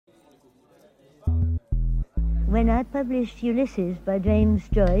when I published Ulysses by James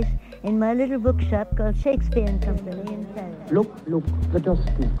Joyce in my little bookshop called Shakespeare and Company in Paris. Look, the dusk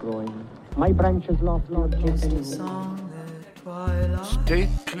is growing. My branches lost taking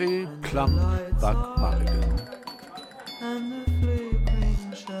Stately, plump Buck Mulligan.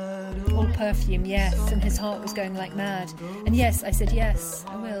 All perfume, yes, and his heart was going like mad. And yes, I said yes,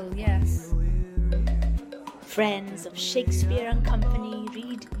 I will, yes. Friends of Shakespeare and Company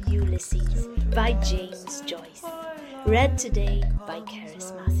read Ulysses by James Joyce. Read today by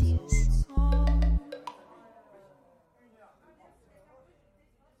Cerys Matthews.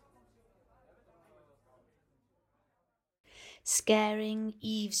 Scaring,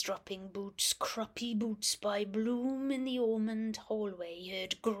 eavesdropping boots, croppy boots by Bloom in the almond hallway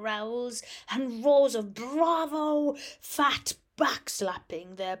heard growls and roars of bravo, fat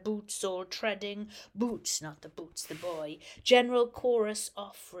backslapping, their boots all treading, boots, not the boots, the boy, general chorus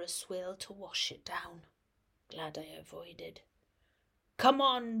off for a swill to wash it down. Glad I avoided. Come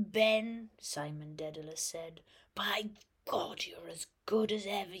on, Ben, Simon Dedalus said. By God, you're as good as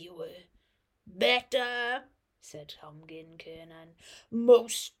ever you were. Better, said Tomgin Kernan.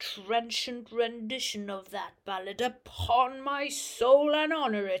 Most trenchant rendition of that ballad, upon my soul and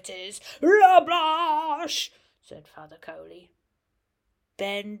honour it is. Lablash, said Father Cowley.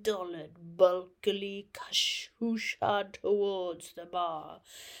 Ben Dollard bulkily cashooshed towards the bar,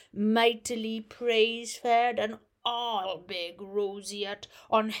 mightily praise-fed and all big roseate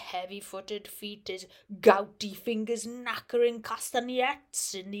on heavy-footed feet, his gouty fingers knackering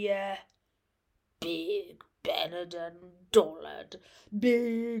castagnettes in the air. Big Benedon Dollard,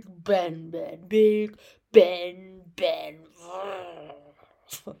 big Ben, big Ben.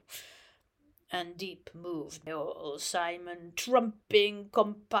 And deep moved old Simon, trumping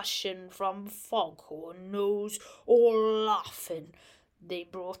compassion from foghorn nose, all laughing. They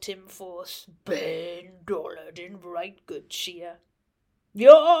brought him forth, Ben Dollard, in right good cheer.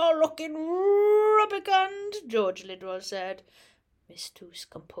 You're looking rubicund, George Lidwell said. Miss Toos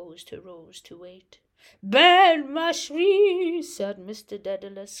composed her rose to wait. Ben Mashri, said Mr.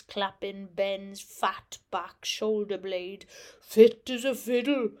 Dedalus, clapping Ben's fat back shoulder blade. Fit as a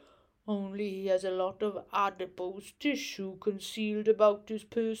fiddle, only he has a lot of adipose tissue concealed about his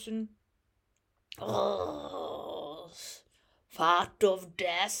person. Oh, fat of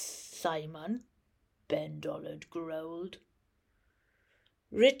death, Simon, Ben Dollard growled.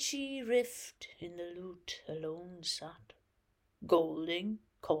 Richie Rift in the lute alone sat, Golding,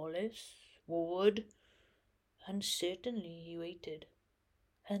 Collis, Ward, and certainly he waited,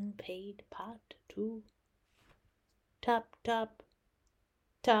 and paid Pat too. Tap, tap,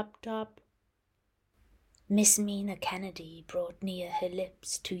 tap, tap. Miss Mina Kennedy brought near her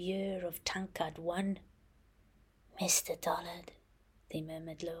lips to ear of Tankard 1. Mr. Dollard, they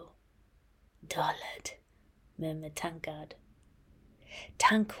murmured low. Dollard, murmured Tankard.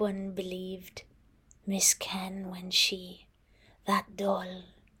 Tank 1 believed Miss Ken when she, that doll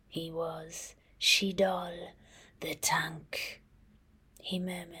he was, she doll, the Tank. He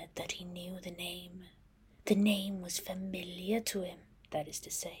murmured that he knew the name. The name was familiar to him, that is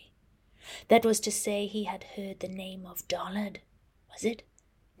to say. That was to say, he had heard the name of Dollard. Was it?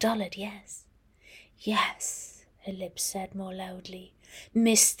 Dollard, yes. Yes, her lips said more loudly.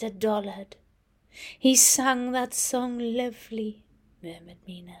 Mr. Dollard. He sang that song lovely, murmured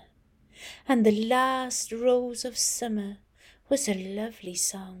Mina. And the last rose of summer was a lovely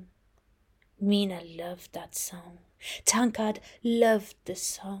song. Mina loved that song. Tankard loved the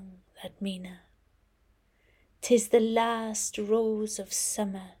song, that Mina. 'Tis the last rose of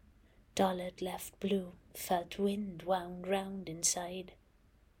summer. Dollard left blue, felt wind wound round inside.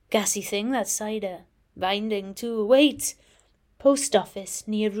 Gassy thing, that cider. Binding too. Wait! Post office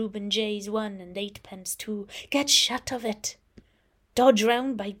near Reuben J's 1 and 8 too. Get shut of it. Dodge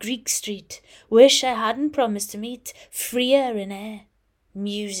round by Greek Street. Wish I hadn't promised to meet. Freer in air.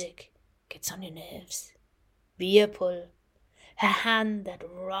 Music gets on your nerves. Beer pull. A hand that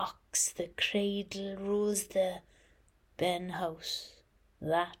rocks the cradle rules the Ben house.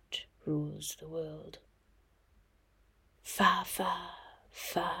 That rules the world. Fa, fa,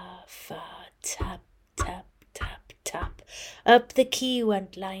 fa, fa, tap, tap, tap, tap. Up the key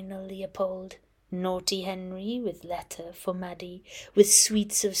went Lionel Leopold. Naughty Henry with letter for Maddie, with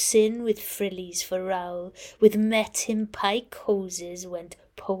sweets of sin, with frillies for Raoul, with met him pike hoses went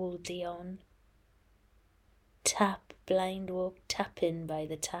boldly on. Tap, blind walk tapping by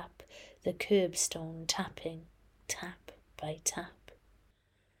the tap, the curbstone tapping, tap by tap.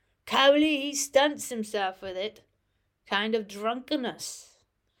 Cowley, he stunts himself with it. Kind of drunkenness.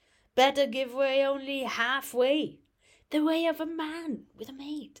 Better give way only halfway. The way of a man with a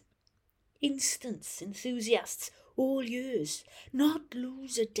maid. Instance enthusiasts, all years, not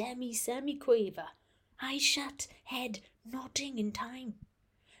lose a demi-semi-quaver. Eye shut, head nodding in time.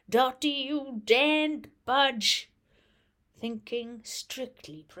 Dotty, you daren't budge. Thinking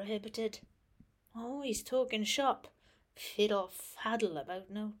strictly prohibited. Always talking shop. Fiddle faddle about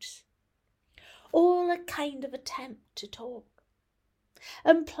notes. All a kind of attempt to talk.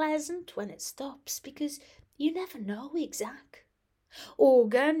 Unpleasant when it stops, because you never know exact.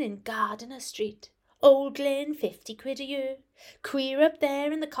 Organ in Gardiner Street. Old Lane, 50 quid a year. Queer up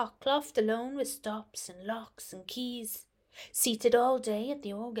there in the cockloft alone with stops and locks and keys. Seated all day at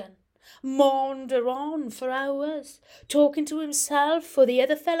the organ. Maunder on for hours, talking to himself or the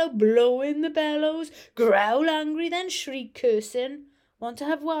other fellow, blowing the bellows, growl angry, then shriek cursing. Want to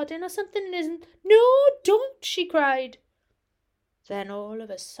have wadding or something and isn't? No, don't, she cried. Then all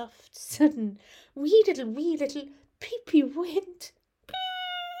of a soft, sudden, wee little peepy wind.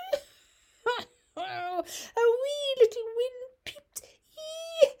 A wee little wind peeped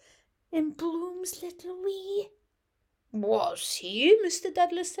in Bloom's little wee. Was he? Mr.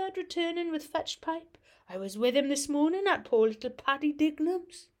 Douglas said, returning with fetched pipe. I was with him this morning at poor little Paddy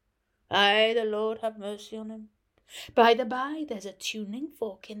Dignam's. Aye, the Lord have mercy on him. By the by, there's a tuning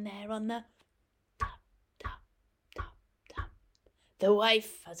fork in there on the tap, tap, tap, tap. The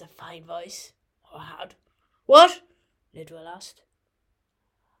wife has a fine voice, or had. What? Lidwell asked.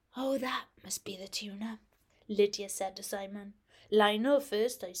 Oh, that must be the tuner, Lydia said to Simon. Lionel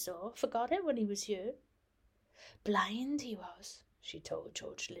first I saw, forgot it when he was here. Blind he was, she told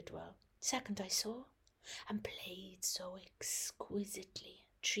George Lidwell. Second I saw, and played so exquisitely,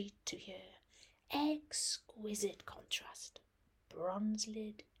 treat to hear. Exquisite contrast. Bronze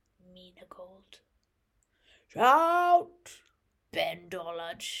lid, mina gold. Shout! Ben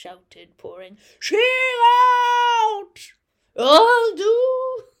Dollard shouted, pouring. She'll out! I'll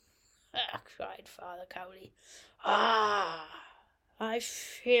do! Cried Father Cowley. I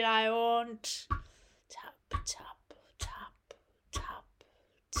feel I want. Tap, tap, tap, tap,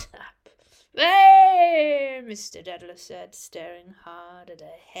 tap. Hey, Mr. Dedler said, staring hard at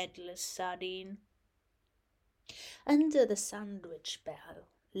a headless sardine. Under the sandwich bell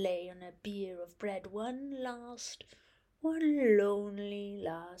lay on a bier of bread one lonely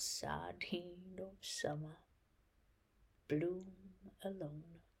last sardine of summer. Bloom alone.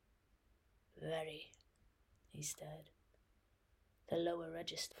 Very, he stared. The lower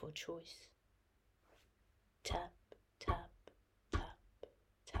register for choice. Tap, tap, tap,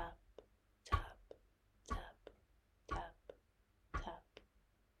 tap, tap, tap, tap, tap.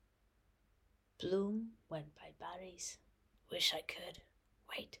 Bloom went by Barry's. Wish I could.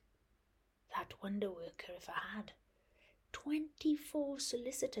 Wait. That wonder worker if I had. 24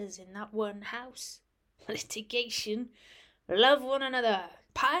 solicitors in that one house. Litigation. Love one another.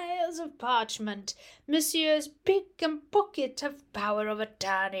 Piles of parchment. Messieurs Pick and Pocket have power of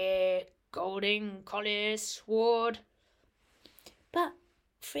attorney. Golding, Collis, Ward. But,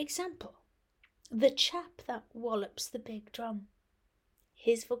 for example, the chap that wallops the big drum.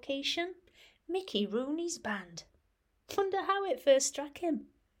 His vocation? Mickey Rooney's band. Wonder how it first struck him.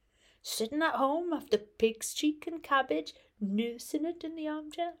 Sitting at home after pig's cheek and cabbage, nursing it in the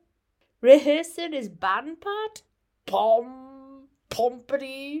armchair. Rehearsing his band part.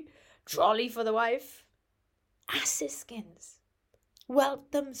 Pompity, jolly for the wife. Asses skins.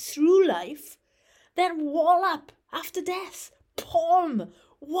 Welt them through life, then wallop after death.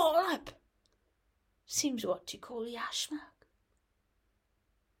 Wallop. Seems what you call yashmak.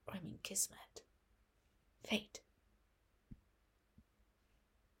 I mean kismet. Fate.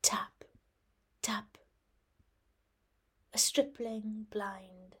 Tap, tap. A stripling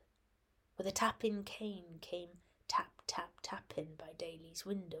blind with a tapping cane came tap, tap, tapping by Daly's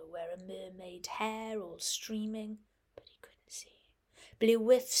window where a mermaid hair all streaming, but he couldn't see. Blew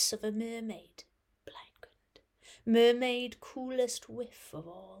whiffs of a mermaid, blind couldn't. Mermaid coolest whiff of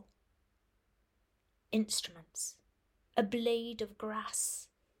all. Instruments, a blade of grass,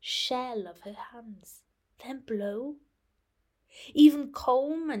 shell of her hands, then blow. Even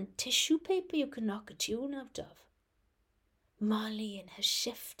comb and tissue paper you can knock a tune out of. Molly in her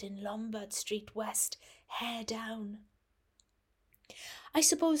shift in Lombard Street West, hair down. I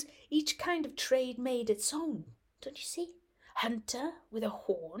suppose each kind of trade made its own, don't you see? Hunter with a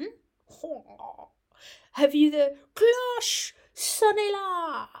horn. Have you the cloche,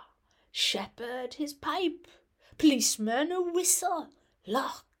 sonnet-la? Shepherd his pipe. Policeman a whistle.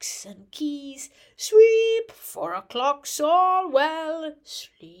 Locks and keys. Sweep, 4 o'clock's all well.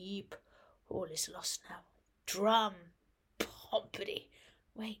 Sleep, all is lost now. Drum, pompity.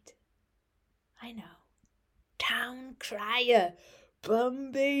 Wait, I know. Town crier,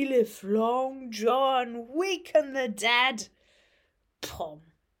 bum bailiff, Long John, waken the dead. Pom,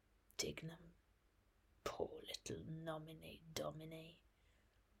 Dignam, poor little nominate domine.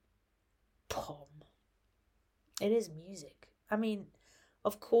 Pom. It is music. I mean,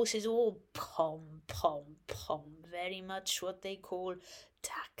 of course, it's all pom, pom, pom. Very much what they call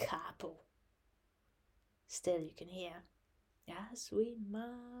da capo. Still, you can hear, as we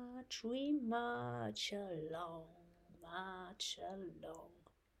march along,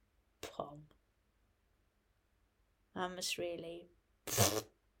 pom. I must really,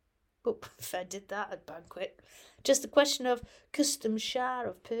 if I did that at banquet. Just a question of custom Shah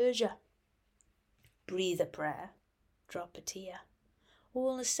of Persia. Breathe a prayer, drop a tear.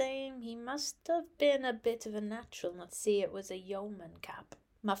 All the same, he must have been a bit of a natural not see it was a yeoman cap,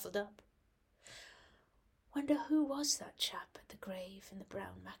 muffled up. Wonder who was that chap at the grave in the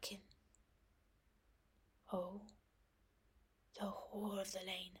brown mackin? Oh, the whore of the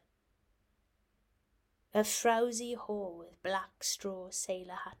lane. A frowsy whore with black straw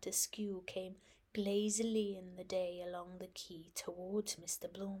sailor hat askew came glazily in the day along the quay towards Mr.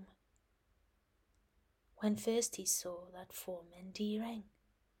 Bloom. When first he saw that form endearing,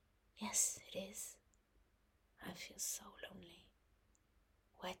 yes, it is. I feel so lonely.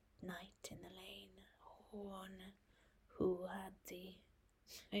 Wet night in the lane, horn, who had thee?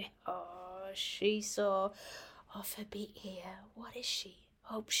 Oh, she saw, off her beat here. What is she?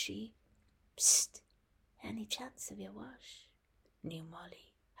 Hope she? Psst, any chance of your wash? New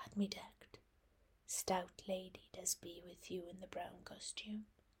Molly had me decked. Stout lady does be with you in the brown costume.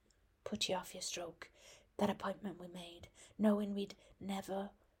 Put you off your stroke. That appointment we made, knowing we'd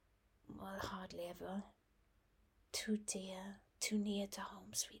never, well, hardly ever. Too dear, too near to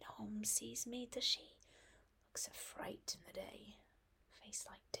home, sweet home sees me, does she? Looks a fright in the day, face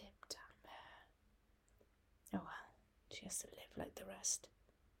like dip, damn her. Oh well, she has to live like the rest.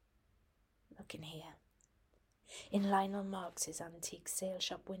 Look in here. In Lionel Marx's antique sale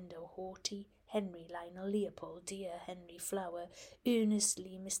shop window, haughty Henry Lionel Leopold, dear Henry Flower,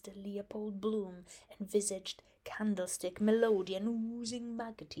 earnestly Mr. Leopold Bloom, envisaged candlestick, melodeon, oozing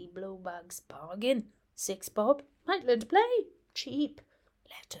maggoty, blowbags, bargain, 6 bob, might learn to play, cheap,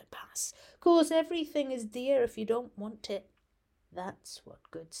 let her pass. Course everything is dear if you don't want it. That's what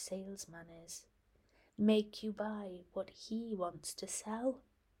good salesman is. Make you buy what he wants to sell.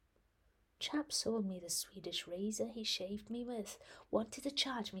 Chap sold me the Swedish razor he shaved me with. Wanted to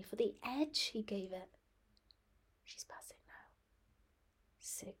charge me for the edge he gave it. She's passing now.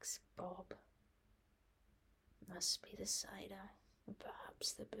 6 bob. Must be the cider,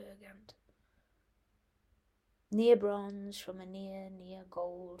 perhaps the Burgund. Near bronze from a near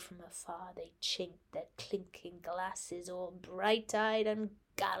gold from afar they chinked their clinking glasses, all bright-eyed and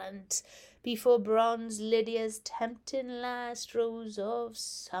gallant, before bronze Lydia's tempting last rose of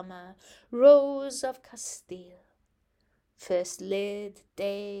summer, rose of Castile. First lid,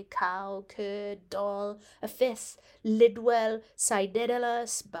 day, cow, cur, doll, a fifth, Lidwell,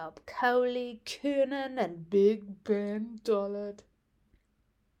 Sidedalus, Bob Cowley, Kiernan, and Big Ben Dollard.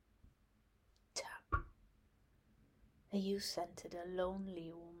 Tap. A youth entered a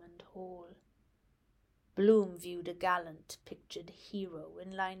lonely almond hall. Bloom viewed a gallant pictured hero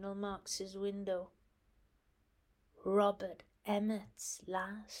in Lionel Marx's window. Robert Emmet's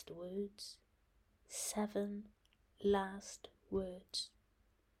last words. 7 last words.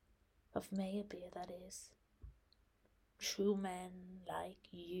 Of Meyerbeer, that is. True men like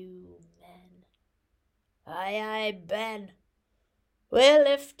you men. Aye, aye, Ben. We'll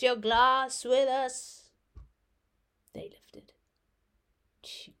lift your glass with us. They lifted.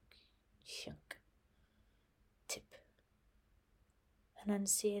 Chink, chunk. Tip. An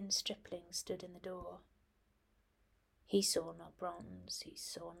unseen stripling stood in the door. He saw not bronze, he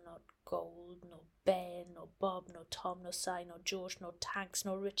saw not gold, nor Ben, nor Bob, nor Tom, nor Si, nor George, nor Tanks,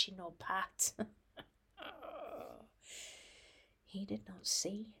 nor Richie, nor Pat. He did not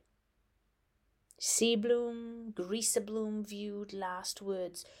see. Sea Bloom, Greaser Bloom viewed last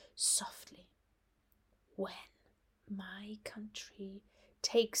words softly. When my country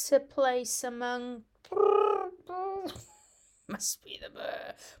takes a place among must be the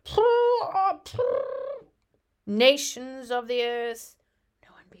nations of the earth,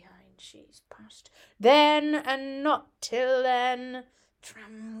 no one behind, she's past, then and not till then,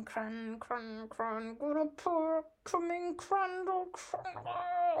 tram, cran, cran, cran, gonna pour, coming, crandle,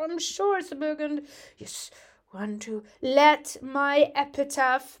 I'm sure it's a Burgund, yes, 1, 2, let my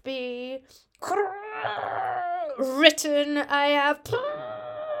epitaph be written, I have